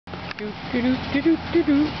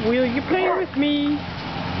Will you play with me?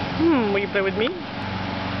 Will you play with me?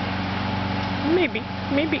 Maybe.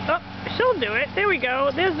 Oh, she'll do it. There we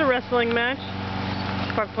go. There's the wrestling match.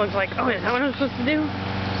 Sparkplug's like, oh, is that what I'm supposed to do?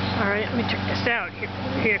 Alright, let me check this out.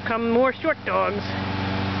 Here come more short dogs.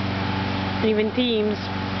 Even teams.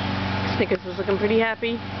 Snickers is looking pretty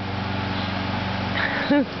happy.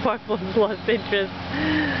 Sparkplug's lost interest.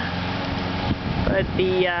 But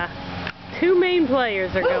the two main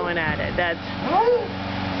players are going at it. That's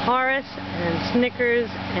Horace and Snickers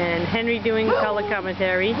and Henry doing color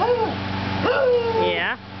commentary.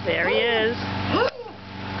 Yeah, there he is.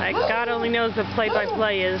 God only knows what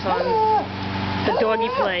play-by-play is on the doggy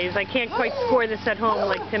plays. I can't quite score this at home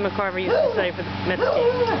like Tim McCarver used to say for the Mets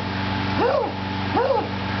game.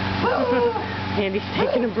 Andy's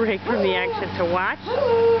taking a break from the action to watch.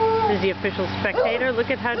 This is the official spectator. Look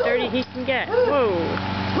at how dirty he can get. Whoa.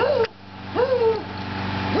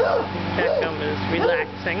 Beckham is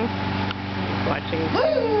relaxing. He's watching.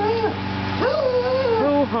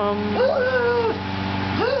 Oh, hum.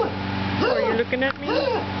 Oh, are you looking at me?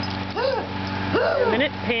 Wait a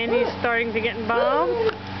minute. Pandy's starting to get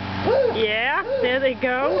involved. Yeah, there they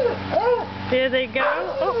go. There they go.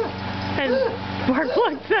 Oh, and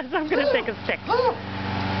Sparkplug says, I'm going to take a stick.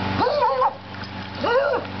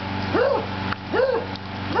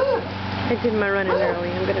 I did my running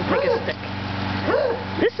early. I'm going to take a stick.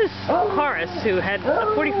 This is Horace, who had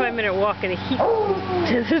a 45-minute walk in the heat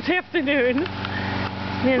this afternoon.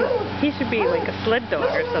 Man, he should be like a sled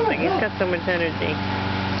dog or something. He's got so much energy.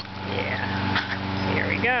 Yeah. Here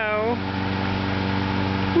we go.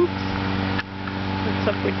 Oops. What's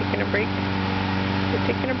up? We're taking a break. We're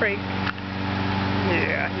taking a break.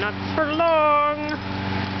 Yeah, not for long.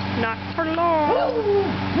 Not for long.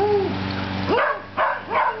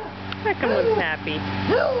 Beckham looks happy.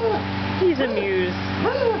 He's amused.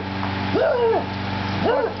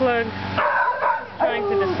 Sparkplug is trying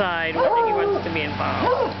to decide whether he wants to be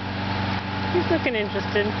involved. He's looking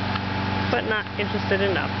interested, but not interested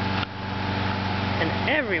enough. And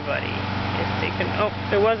everybody is taking... Oh,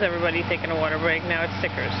 there was everybody taking a water break. Now it's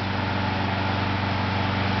Stickers.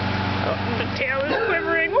 Oh, the tail is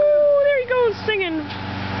quivering. Oh, there he goes, singing.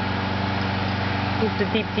 He's the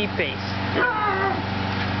deep, deep bass.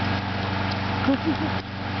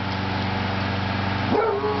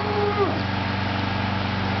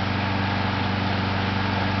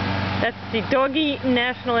 That's the doggy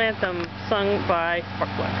national anthem sung by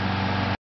Sparkplug.